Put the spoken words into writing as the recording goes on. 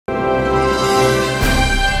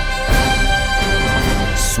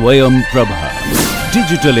Swayam Prabha.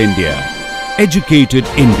 Digital India. Educated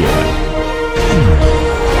India.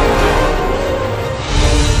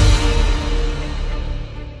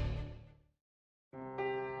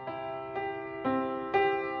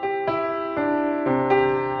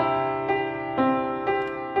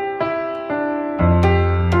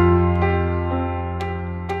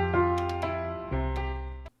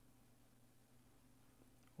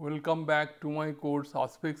 Welcome back to my course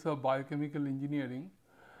Aspects of Biochemical Engineering.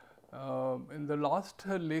 In the last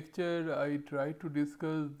lecture, I tried to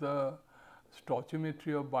discuss the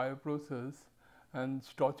stoichiometry of bioprocess, and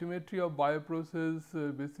stoichiometry of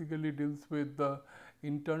bioprocess basically deals with the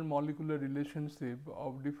intermolecular relationship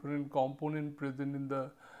of different components present in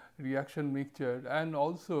the reaction mixture, and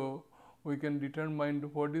also we can determine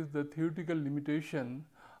what is the theoretical limitation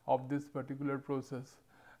of this particular process.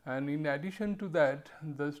 And in addition to that,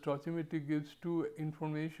 the stoichiometry gives two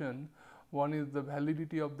information. One is the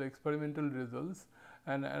validity of the experimental results,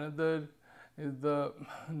 and another is the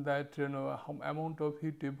amount of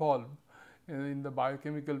heat evolved in the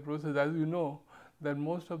biochemical process. As you know, that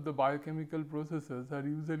most of the biochemical processes are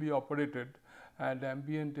usually operated at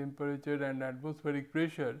ambient temperature and atmospheric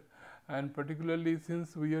pressure, and particularly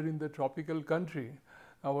since we are in the tropical country,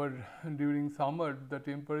 during summer the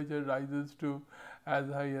temperature rises to as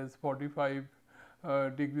high as 45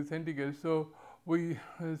 degrees centigrade. So, we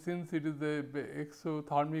since it is a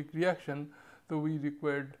exothermic reaction, so we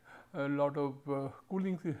required a lot of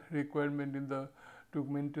cooling requirement to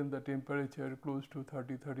maintain the temperature close to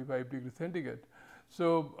 30-35 degrees centigrade.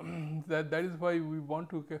 So, that is why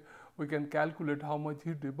we can calculate how much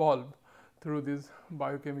heat evolved through this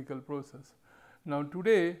biochemical process. Now,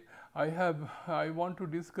 today I want to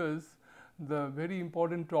discuss the very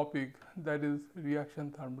important topic, that is reaction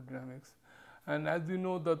thermodynamics. And as you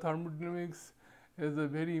know, the thermodynamics is a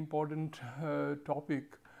very important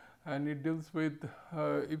topic, and it deals with,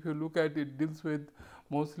 if you look at it, deals with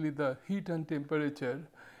mostly the heat and temperature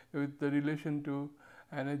with the relation to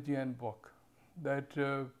energy and work. That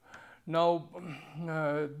now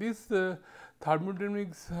this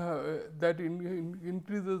thermodynamics that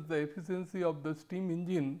increases the efficiency of the steam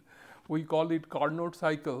engine, we call it Carnot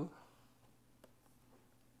cycle.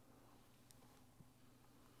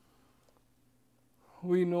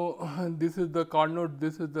 We know this is the Carnot,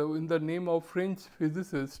 this is in the name of French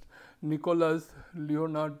physicist Nicolas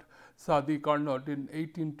Leonard Sadi Carnot in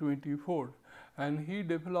 1824, and he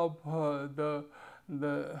developed the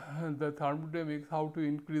thermodynamics, how to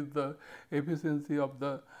increase the efficiency of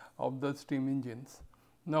the steam engines.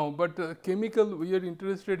 Now, but chemical, we are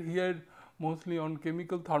interested here mostly on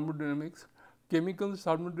chemical thermodynamics. Chemical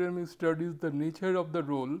thermodynamics studies the nature of the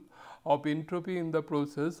role of entropy in the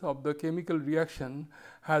process of the chemical reaction,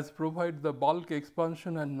 has provided the bulk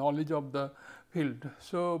expansion and knowledge of the field.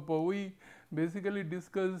 So, we basically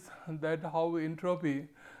discuss that how entropy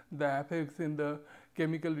the affects in the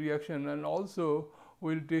chemical reaction, and also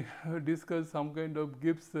we will discuss some kind of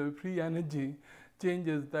Gibbs free energy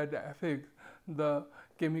changes that affect the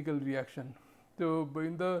chemical reaction. So,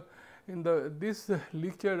 in this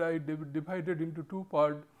lecture I divided into two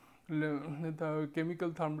parts, the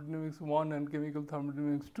chemical thermodynamics 1 and chemical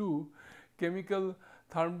thermodynamics 2. Chemical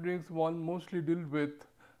thermodynamics 1 mostly deal with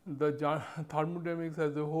the thermodynamics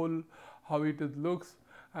as a whole, how it looks,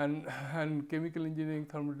 and chemical engineering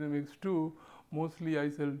thermodynamics 2 mostly I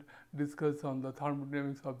shall discuss on the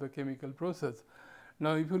thermodynamics of the chemical process.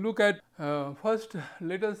 Now, if you look at first,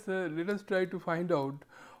 let us try to find out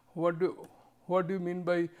what do you mean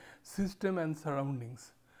by system and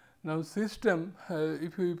surroundings. Now, system,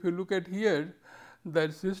 if you look at here,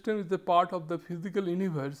 that system is a part of the physical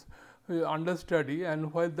universe under study,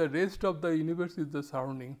 and while the rest of the universe is the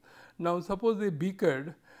surrounding. Now, suppose a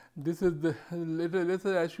beaker, this is the let us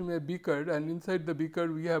assume a beaker, and inside the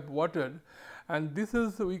beaker we have water, and this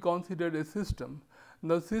is we consider a system.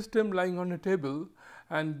 Now, system lying on a table,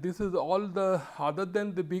 and this is all the other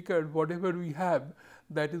than the beaker, whatever we have,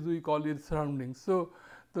 that is we call it surroundings. So,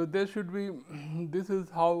 there should be this is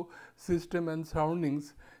how system and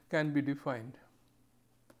surroundings can be defined.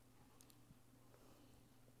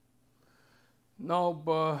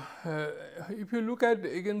 Now, if you look at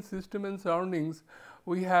again system and surroundings,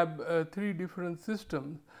 we have three different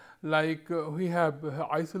systems, like we have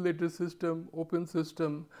isolated system, open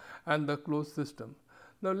system, and the closed system.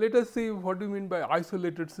 Now, let us see what do you mean by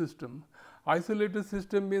isolated system. Isolated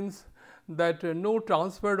system means that no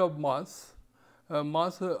transfer of mass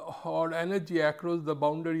or energy across the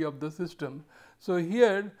boundary of the system. So,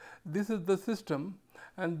 here this is the system,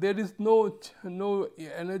 and there is no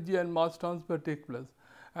energy and mass transfer take place,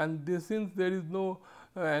 and this, since there is no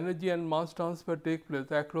energy and mass transfer take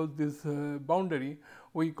place across this boundary,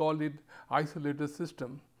 we call it isolated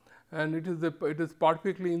system, and it is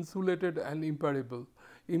perfectly insulated and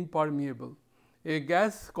impermeable. A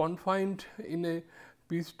gas confined in a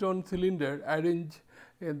piston cylinder arranged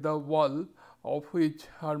in the wall of which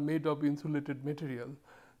are made of insulated material.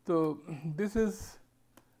 So, this is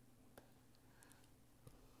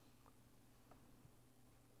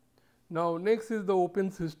now next is the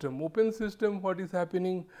open system. Open system, what is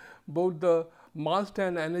happening, both the mass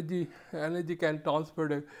and energy can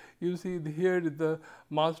transfer. You see here the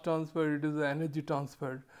mass transfer, it is the energy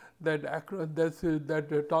transfer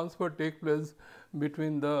that transfer take place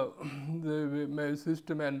between the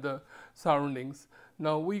system and the surroundings.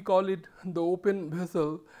 Now, we call it the open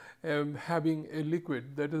vessel having a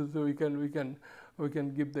liquid, that is, we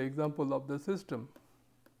can give the example of the system.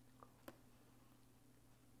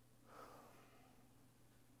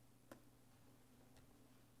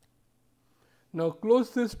 Now,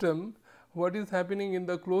 closed system, what is happening in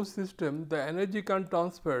the closed system, the energy can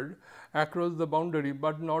transfer across the boundary,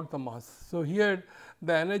 but not the mass. So, here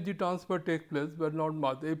the energy transfer takes place, but not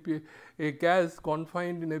mass. A gas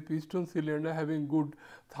confined in a piston cylinder having good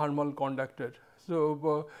thermal conductor.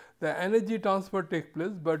 So, the energy transfer takes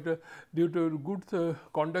place, but due to good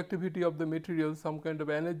conductivity of the material, some kind of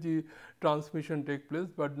energy transmission takes place,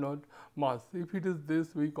 but not mass. If it is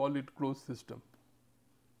this, we call it closed system.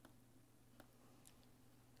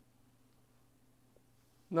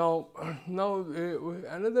 Now,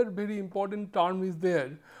 another very important term is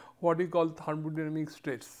there, what we call thermodynamic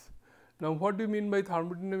stress. Now, what do you mean by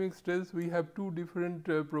thermodynamic stress? We have two different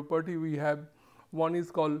property. We have, one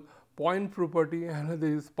is called point property, another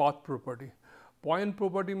is path property. Point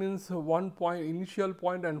property means one point, initial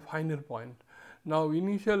point and final point. Now,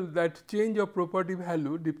 initial, that change of property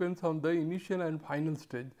value depends on the initial and final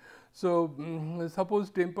stage. So, suppose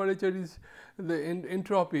temperature is the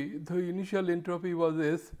entropy, the initial entropy was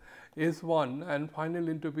S1 and final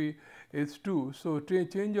entropy S2. So,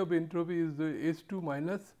 change of entropy is the S2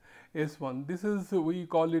 minus S1. This is, we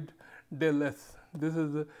call it del S. This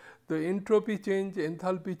is the entropy change,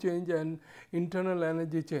 enthalpy change and internal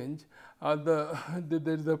energy change are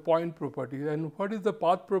there is a point property. And what is the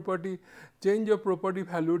path property? Change of property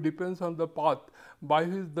value depends on the path by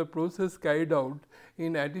which the process carried out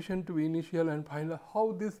in addition to initial and final,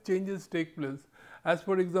 how these changes take place. As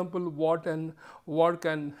for example, work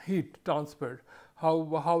and heat transfer,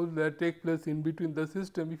 how they take place in between the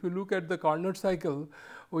system. If you look at the Carnot cycle,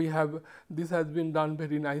 we have, this has been done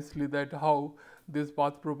very nicely, that how this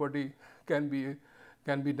path property can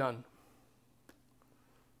be done.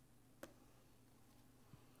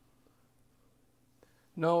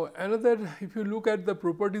 Now, another, if you look at the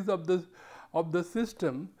properties of the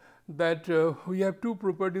system, that we have two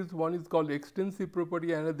properties, one is called extensive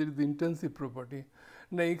property, another is intensive property.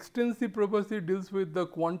 Now, extensive property deals with the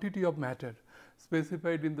quantity of matter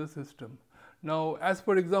specified in the system. Now, as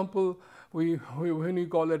for example, when we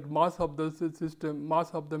call it mass of the system,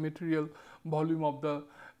 mass of the material, volume of the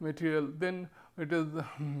material, then it is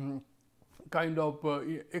kind of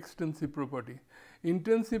extensive property.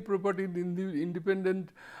 Intensive property independent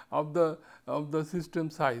of the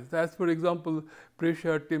system size. As for example,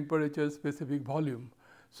 pressure, temperature, specific volume.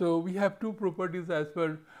 So, we have two properties as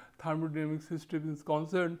per thermodynamic system is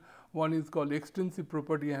concerned. One is called extensive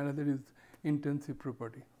property, another is intensive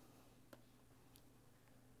property.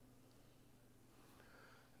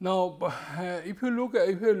 Now, if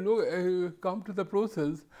you come to the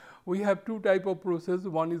process, we have two type of process.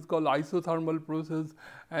 One is called isothermal process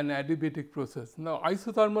and adiabatic process. Now,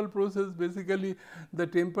 isothermal process, basically the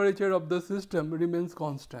temperature of the system remains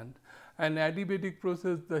constant, and adiabatic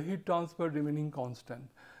process, the heat transfer remaining constant.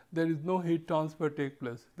 There is no heat transfer take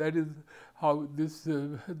place. That is how this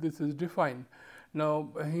is defined. Now,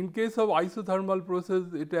 in case of isothermal process,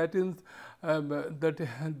 it attains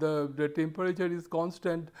the temperature is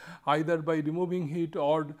constant either by removing heat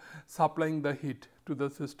or supplying the heat to the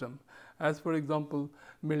system, as for example,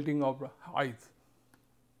 melting of ice.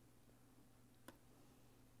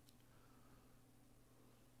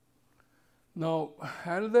 Now,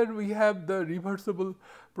 another, we have the reversible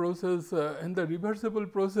process, and the reversible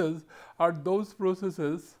process are those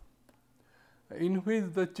processes in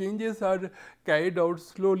which the changes are carried out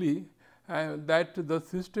slowly, that the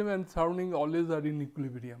system and surrounding always are in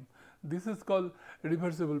equilibrium. This is called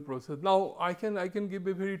reversible process. Now, I can give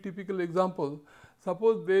a very typical example.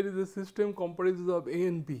 Suppose there is a system comprises of A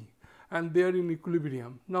and B and they are in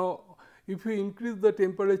equilibrium. Now, if you increase the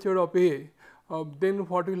temperature of A, then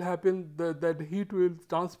what will happen, that heat will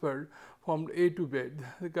transfer from A to B,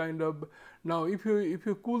 the kind of. Now, if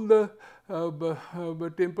you cool the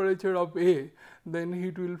temperature of A, then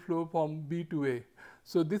heat will flow from B to A.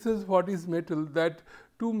 So, this is what is metal, that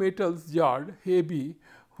two metals jar AB,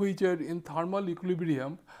 which are in thermal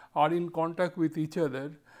equilibrium, are in contact with each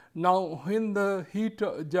other. Now, when the heat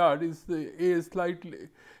jar is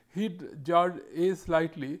heat jar A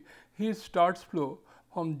slightly, heat starts flow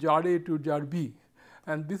from jar A to jar B,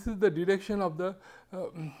 and this is the direction of the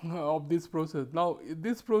of this process. Now,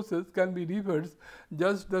 this process can be reversed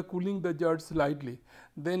just the cooling the jar slightly.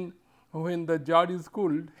 Then, when the jar is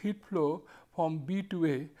cooled, heat flow from B to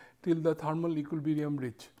A till the thermal equilibrium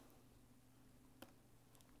reach.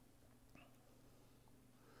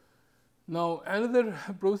 Now, another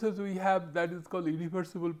process we have, that is called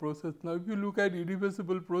irreversible process. Now, if you look at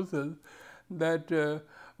irreversible process, that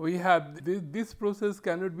we have this process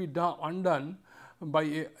cannot be undone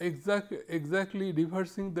by exactly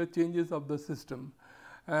reversing the changes of the system.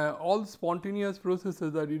 All spontaneous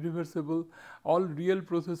processes are irreversible, all real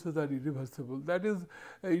processes are irreversible. That is,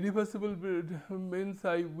 irreversible means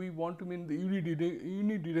we want to mean the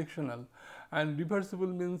unidirectional, and reversible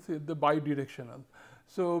means the bidirectional.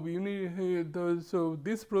 So, so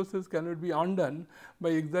this process cannot be undone by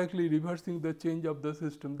exactly reversing the change of the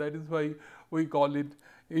system. That is why we call it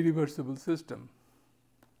irreversible system.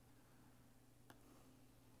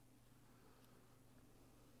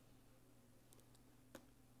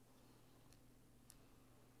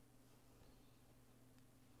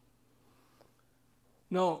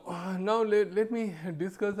 Now, let me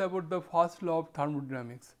discuss about the first law of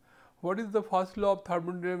thermodynamics. What is the first law of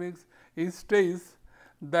thermodynamics? It states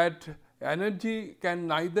that energy can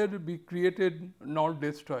neither be created nor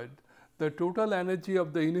destroyed. The total energy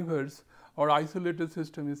of the universe or isolated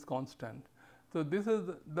system is constant. So, this is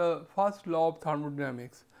the first law of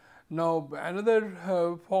thermodynamics. Now,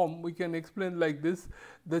 another form we can explain like this: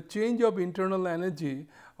 the change of internal energy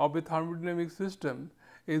of a thermodynamic system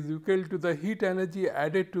is equal to the heat energy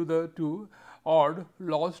added to the or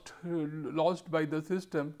lost by the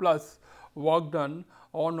system plus work done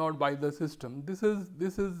on or by the system. This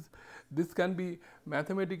can be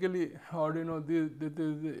mathematically, or this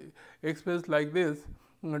is expressed like this: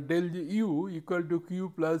 del U equal to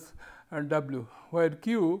Q plus W, where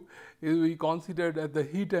Q is we considered as the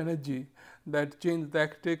heat energy that change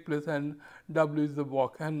that take place, and W is the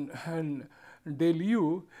work, and del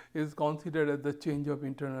U is considered as the change of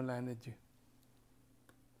internal energy.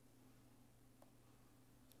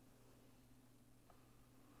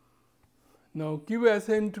 Now, Q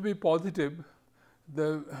assigned to be positive,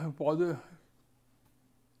 Q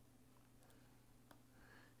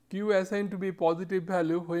assigned to be positive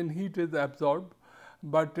value when heat is absorbed,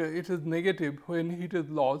 but it is negative when heat is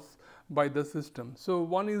lost by the system. So,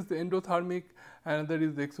 one is the endothermic, another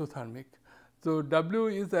is exothermic. So, W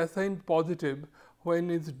is assigned positive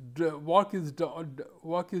when its work is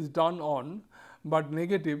done on, but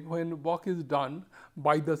negative when work is done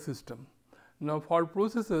by the system. Now, for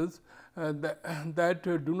processes that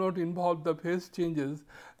do not involve the phase changes,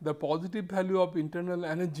 the positive value of internal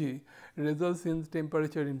energy results in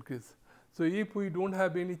temperature increase. So, if we do not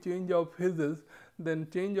have any change of phases, then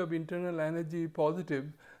change of internal energy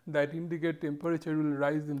positive, that indicate temperature will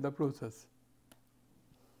rise in the process.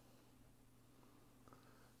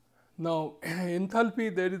 Now,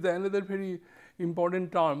 enthalpy, there is another very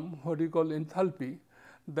important term, what we call enthalpy.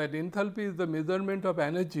 That enthalpy is the measurement of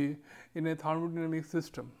energy in a thermodynamic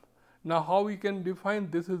system. Now, how we can define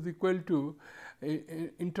this is equal to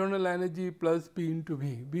internal energy plus P into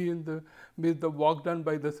V. V is the work done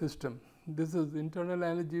by the system. This is internal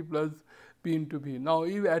energy plus P into V. Now,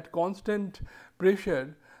 if at constant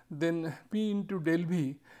pressure, then P into del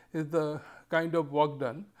V is the kind of work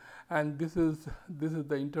done, and this is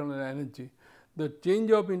the internal energy. The change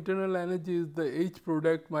of internal energy is the H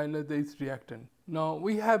product minus the H reactant. Now,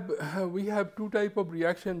 we have two type of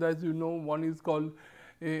reactions, as you know. One is called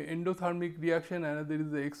endothermic reaction, another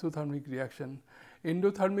is the exothermic reaction.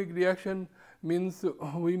 Endothermic reaction means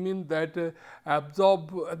we mean that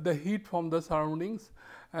absorb the heat from the surroundings,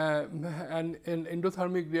 and in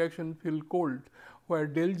endothermic reaction feel cold, where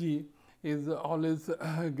del G is always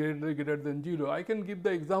greater than 0. I can give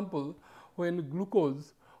the example when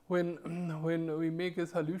glucose, when we make a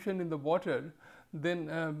solution in the water, then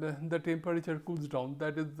the temperature cools down.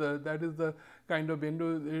 That is the kind of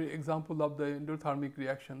example of the endothermic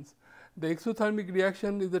reactions. The exothermic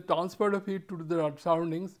reaction is the transfer of heat to the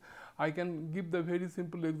surroundings. I can give the very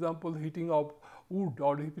simple example: heating of wood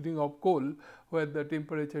or heating of coal, where the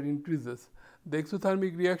temperature increases. The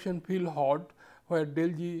exothermic reaction feel hot, where del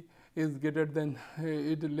G is greater than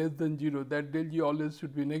it is less than 0, that del G always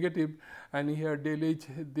should be negative, and here del H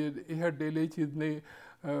is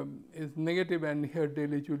negative, and here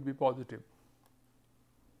del H will be positive.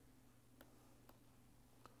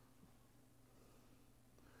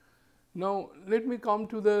 Now, let me come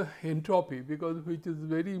to the entropy, because which is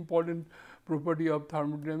very important property of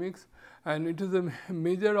thermodynamics, and it is a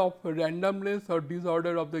measure of randomness or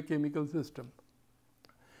disorder of the chemical system.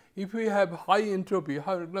 If we have high entropy,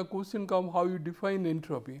 the question comes how you define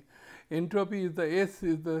entropy. Entropy is the S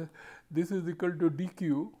is the, this is equal to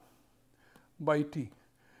dQ by T.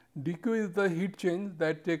 dQ is the heat change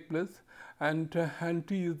that takes place, and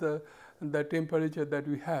T is the temperature that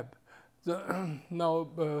we have. So, now,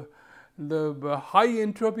 the high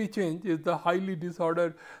entropy change is the highly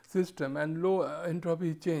disordered system, and low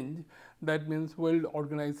entropy change, that means well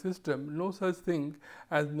organized system, no such thing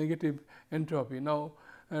as negative entropy. Now,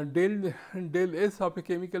 del S of a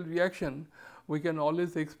chemical reaction we can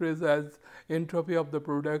always express as entropy of the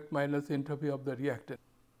product minus entropy of the reactant.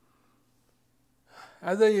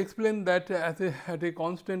 As I explained that at a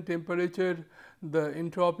constant temperature, the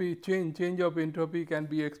entropy change of entropy can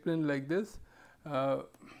be explained like this.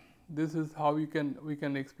 This is how we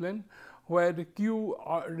can explain, where Q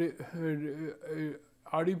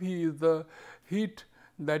REV is the heat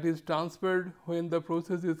that is transferred when the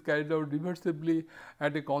process is carried out reversibly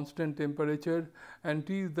at a constant temperature, and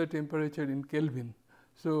T is the temperature in Kelvin.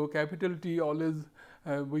 So, capital T always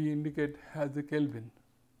we indicate as a Kelvin.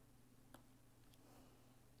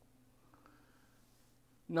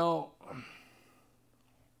 Now,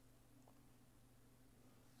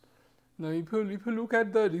 if you look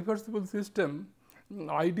at the reversible system,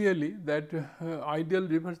 ideally that ideal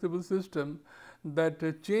reversible system,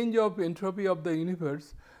 that change of entropy of the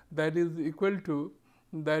universe, that is equal to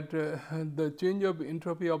that the change of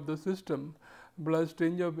entropy of the system plus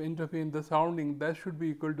change of entropy in the surrounding, that should be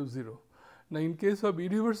equal to 0. Now, in case of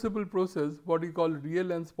irreversible process, what we call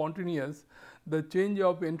real and spontaneous, the change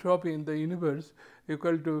of entropy in the universe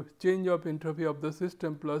equal to change of entropy of the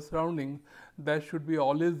system plus surrounding, that should be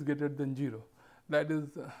always greater than 0. That is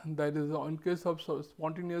in case of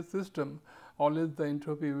spontaneous system, always the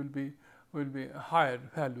entropy will be higher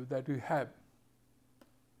value that we have.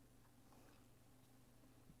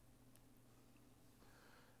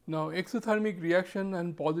 Now, exothermic reaction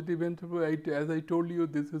and positive entropy, as I told you,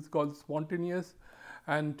 this is called spontaneous,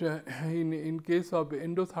 and in case of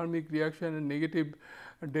endothermic reaction and negative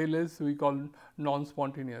del S, we call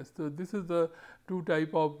non-spontaneous. So, this is the two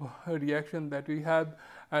type of reaction that we have,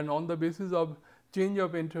 and on the basis of change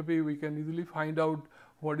of entropy, we can easily find out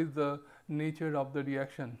what is the nature of the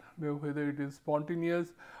reaction, whether it is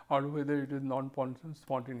spontaneous or whether it is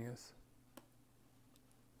non-spontaneous.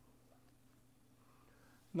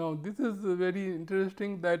 Now, this is very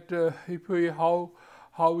interesting that if we how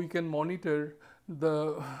we can monitor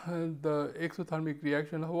the exothermic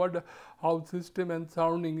reaction, how system and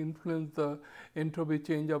surrounding influence the entropy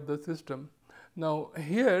change of the system. Now,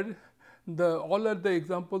 here all are the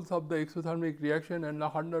examples of the exothermic reaction, and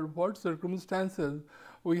under what circumstances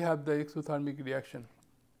we have the exothermic reaction.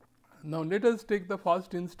 Now, let us take the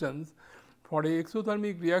first instance for a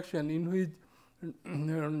exothermic reaction in which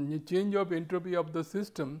change of entropy of the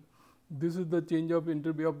system, this is the change of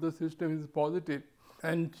entropy of the system is positive,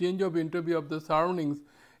 and change of entropy of the surroundings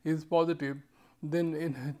is positive, then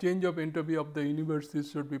in change of entropy of the universe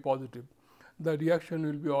should be positive. The reaction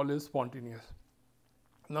will be always spontaneous.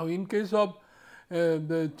 Now, in case of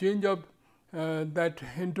the change of that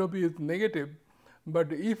entropy is negative,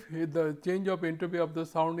 but if the change of entropy of the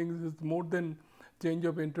surroundings is more than change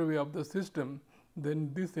of entropy of the system,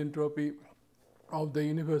 then this entropy of the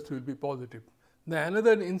universe will be positive. The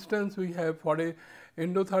another instance we have for a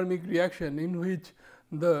endothermic reaction in which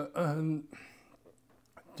the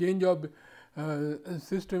change of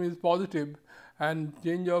system is positive and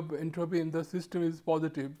change of entropy in the system is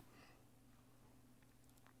positive,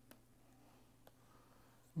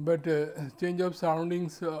 but change of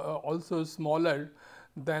surroundings also smaller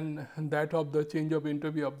than that of the change of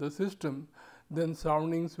entropy of the system, then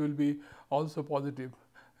surroundings will be also positive.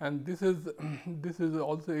 And this is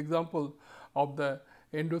also example of the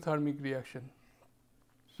endothermic reaction.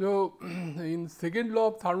 So, in second law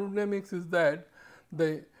of thermodynamics is that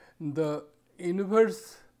the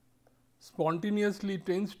universe spontaneously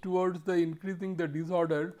tends towards the increasing the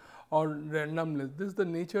disorder or randomness. This is the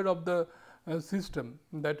nature of the system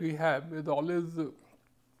that we have, it always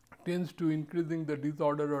tends to increasing the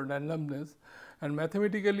disorder or randomness, and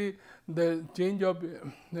mathematically the change of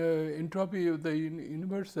entropy of the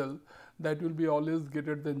universal, that will be always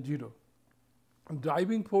greater than 0.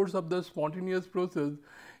 Driving force of the spontaneous process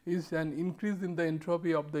is an increase in the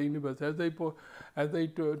entropy of the universe. As I told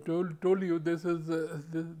you, this is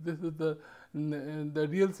the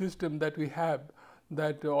real system that we have,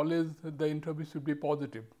 that always the entropy should be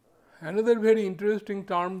positive. Another very interesting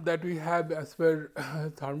term that we have as per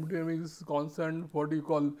thermodynamics is concerned, what you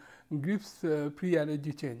call Gibbs free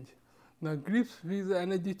energy change. Now, Gibbs free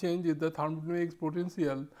energy change is the thermodynamics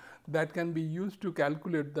potential that can be used to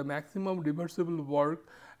calculate the maximum reversible work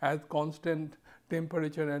at constant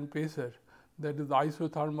temperature and pressure, that is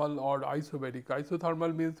isothermal or isobaric.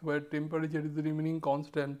 Isothermal means where temperature is remaining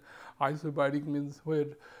constant, isobaric means where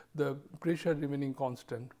the pressure remaining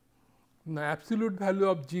constant. Now, absolute value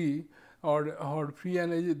of G or free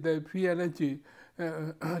energy, the free energy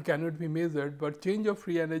cannot be measured, but change of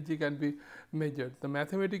free energy can be measured. So,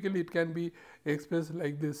 mathematically it can be expressed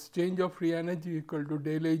like this: change of free energy equal to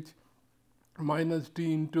del H minus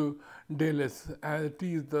T into del S,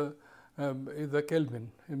 T is the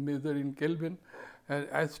Kelvin, measured in Kelvin, and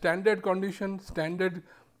as standard condition, standard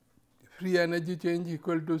free energy change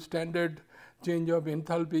equal to standard change of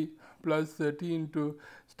enthalpy plus T into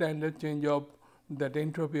standard change of that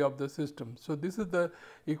entropy of the system. So, this is the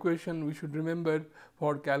equation we should remember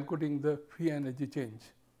for calculating the free energy change.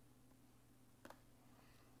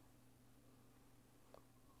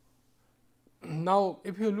 Now,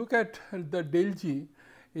 if you look at the del G,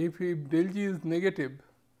 if del G is negative,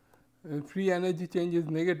 free energy change is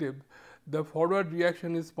negative, the forward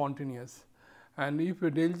reaction is spontaneous, and if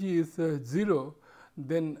del G is 0,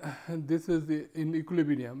 then this is in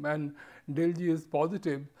equilibrium, and del G is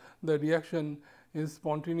positive, the reaction is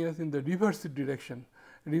spontaneous in the reverse direction.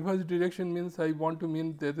 Reverse direction means I want to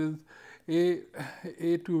mean that is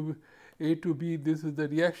A to B, this is the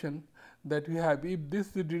reaction that we have. If this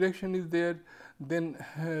direction is there, then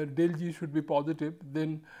del G should be positive,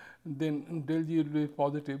 then del G will be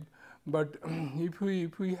positive. But if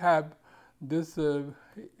we have this A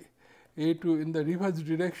to in the reverse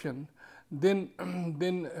direction, then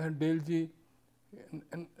del G,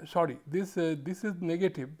 sorry, this is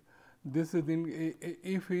negative. This is in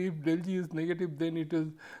if del G is negative, then it is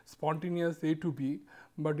spontaneous A to B.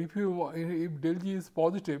 But if del G is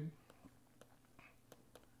positive,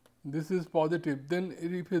 this is positive, then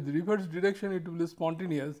if it is reverse direction, it will be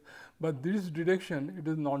spontaneous, but this direction it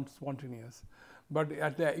is not spontaneous. But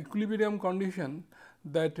at the equilibrium condition,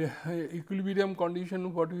 that equilibrium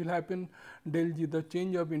condition, what will happen, del G, the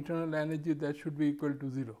change of internal energy, that should be equal to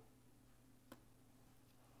 0.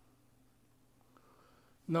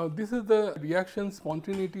 Now, this is the reaction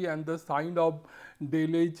spontaneity and the sign of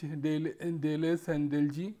del H, del S and del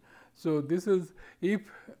G. So, this is if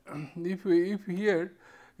here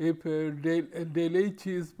if del H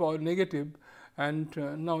is negative, and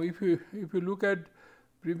now if you look at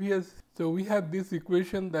previous, so we have this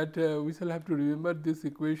equation that we shall have to remember this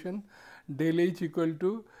equation, del H equal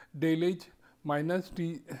to del H minus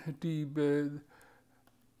T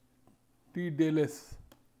del S.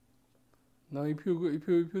 Now, if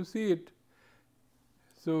you see it,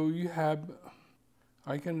 so you have,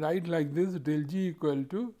 I can write like this, del G equal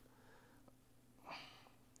to,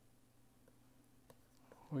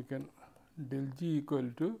 we can del G equal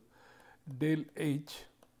to del H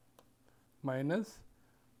minus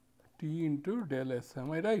T into del S.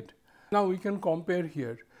 Am I right? Now, we can compare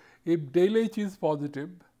here. If del H is positive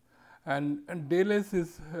and del S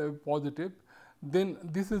is positive, then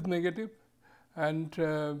this is negative, and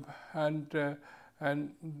del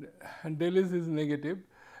S is negative,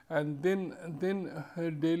 and then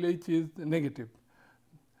del H is negative.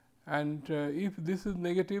 And if this is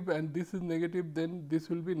negative and this is negative, then this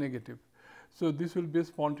will be negative. So, this will be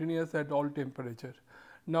spontaneous at all temperature.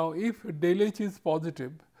 Now, if del H is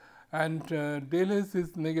positive and del S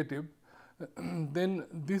is negative, then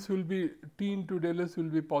this will be T into del S will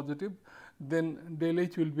be positive, then del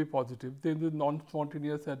H will be positive, then it is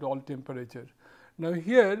non-spontaneous at all temperature. Now,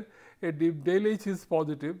 here if del H is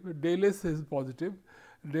positive, del S is positive,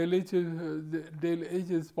 del H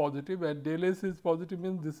is positive, and del S is positive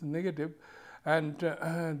means this is negative, and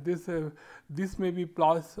this may be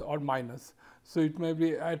plus or minus. So, it may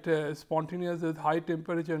be at spontaneous at high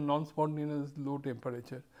temperature, non-spontaneous low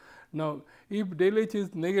temperature. Now, if del H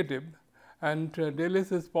is negative and del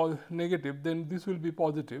S is negative, then this will be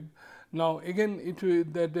positive. Now, again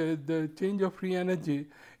the change of free energy,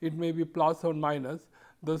 it may be plus or minus.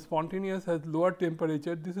 The spontaneous has lower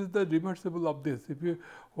temperature. This is the reversible of this. If you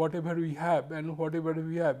whatever we have and whatever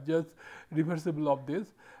we have, just reversible of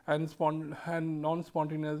this, and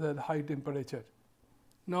non-spontaneous at high temperature.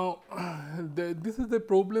 Now, this is the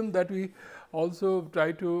problem that we also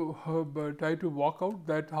try to work out,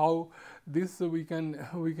 that how this we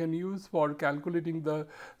can use for calculating the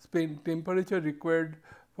temperature required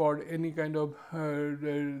for any kind of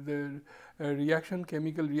reaction,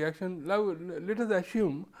 chemical reaction. Now, let us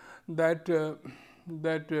assume that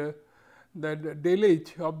that del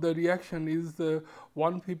H of the reaction is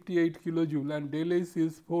 158 kilojoule and del H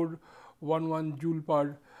is 411 joule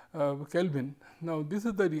per Kelvin. Now, this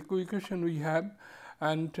is the equation we have,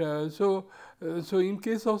 and so in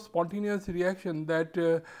case of spontaneous reaction, that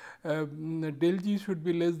del G should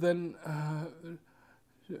be less than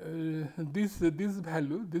this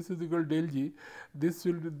value, this is equal to del G, this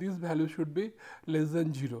value should be less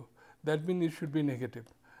than 0. That means it should be negative.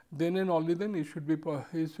 Then and only then it should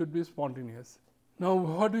be spontaneous. Now,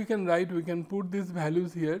 what we can write? We can put these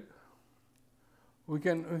values here. We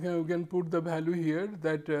can put the value here,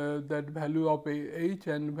 that that value of H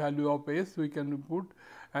and value of S we can put,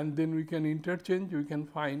 and then we can interchange. We can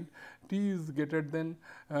find T is greater than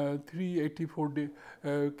 384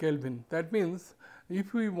 Kelvin. That means,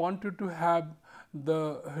 if we wanted to have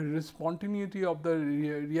the spontaneity of the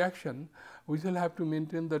reaction, we shall have to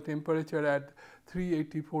maintain the temperature at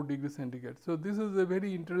 384 degrees centigrade. So, this is a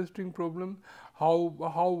very interesting problem,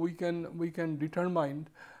 how we can determine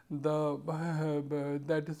the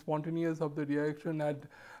that is spontaneous of the reaction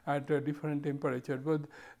at a different temperature. But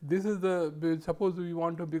this is the, suppose we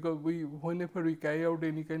want to, because whenever we carry out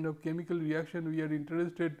any kind of chemical reaction, we are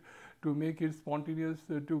interested to make it spontaneous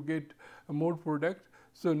to get more product.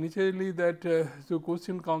 So, naturally that so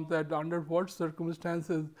question comes that under what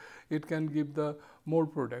circumstances it can give the more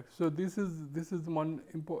product. So, this is one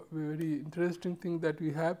very interesting thing that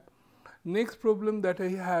we have. Next problem that I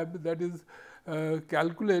have, that is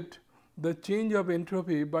calculate the change of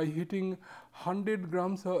entropy by heating 100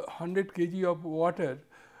 grams or 100 kg of water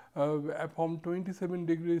from 27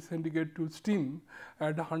 degrees centigrade to steam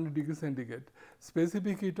at 100 degrees centigrade.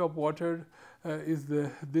 Specific heat of water is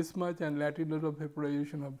this much, and latent rate of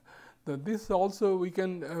vaporization of this also we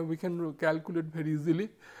can calculate very easily.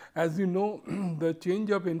 As you know, the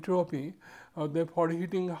change of entropy for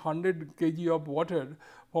heating 100 kg of water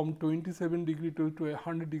from 27 degree to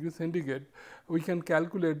 100 degrees centigrade, we can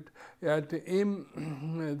calculate at m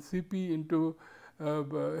Cp into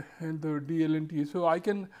dlnT. So,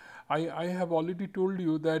 I have already told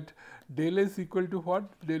you that del S equal to what?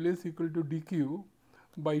 Del S equal to dq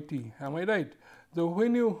by T. Am I right? So,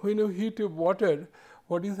 when you heat water,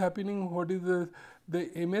 what is happening? What is the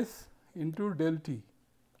ms into del T?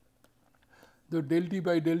 So, del T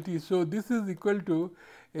by del T. So, this is equal to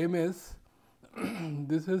ms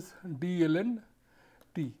this is dln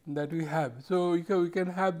T that we have. So, we can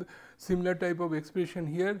have similar type of expression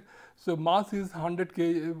here. So, mass is 100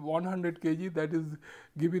 kg that is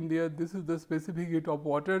given there. This is the specific heat of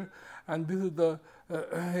water, and this is the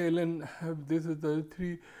ln, this is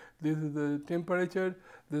the temperature,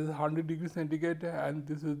 this is 100 degrees centigrade, and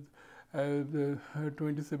this is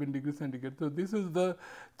 27 degrees centigrade. So, this is the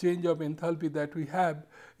change of enthalpy that we have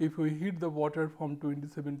if we heat the water from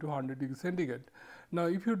 27 to 100 degrees centigrade. Now,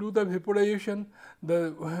 if you do the vaporization,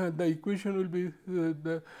 the equation will be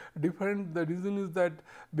different. The reason is that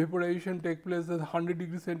vaporization takes place at 100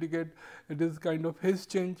 degrees centigrade. It is kind of phase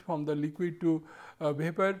change from the liquid to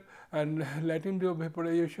vapor, and latent rate of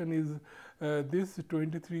vaporization is this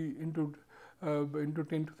 23 into 10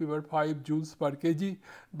 to the power 5 joules per kg.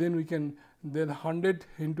 Then we can 100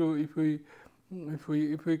 into, if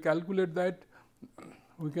we calculate that,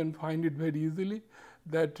 we can find it very easily,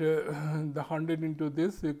 that the 100 into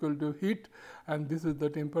this equal to heat, and this is the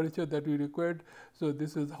temperature that we required. So,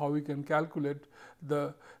 this is how we can calculate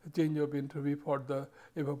the change of entropy for the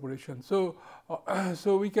evaporation. So,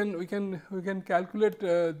 so we can calculate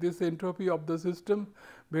this entropy of the system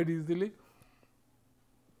very easily.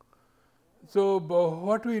 So,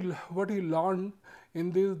 what we learn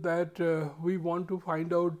in this, that we want to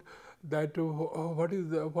find out that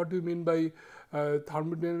what we mean by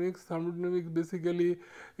thermodynamics. Thermodynamics basically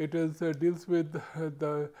it is deals with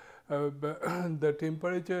the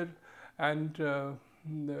temperature, and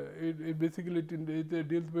it basically it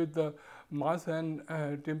deals with the mass and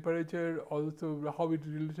temperature, also how it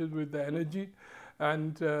relates with the energy,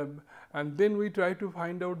 and then we try to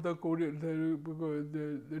find out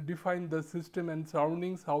define the system and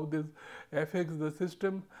surroundings, how this affects the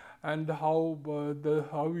system, and how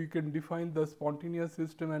we can define the spontaneous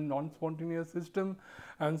system and non-spontaneous system.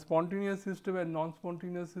 And spontaneous system and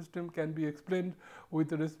non-spontaneous system can be explained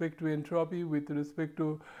with respect to entropy, with respect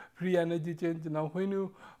to free energy change. Now, when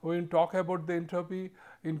you talk about the entropy,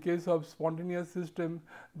 in case of spontaneous system,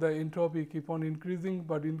 the entropy keep on increasing,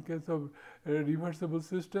 but in case of reversible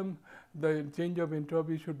system, the change of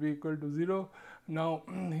entropy should be equal to 0. Now,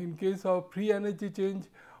 in case of free energy change,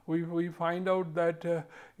 we find out that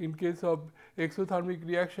in case of exothermic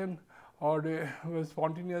reaction or a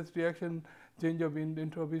spontaneous reaction, change of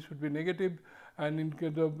entropy should be negative, and in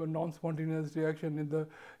case of non-spontaneous reaction,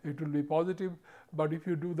 it will be positive. But if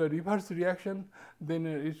you do the reverse reaction, then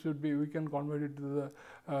it should be, we can convert it to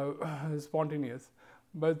the spontaneous.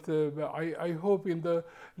 But I hope in the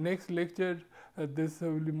next lecture this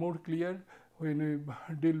will be more clear when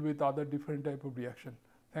we deal with other different type of reaction.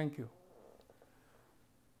 Thank you.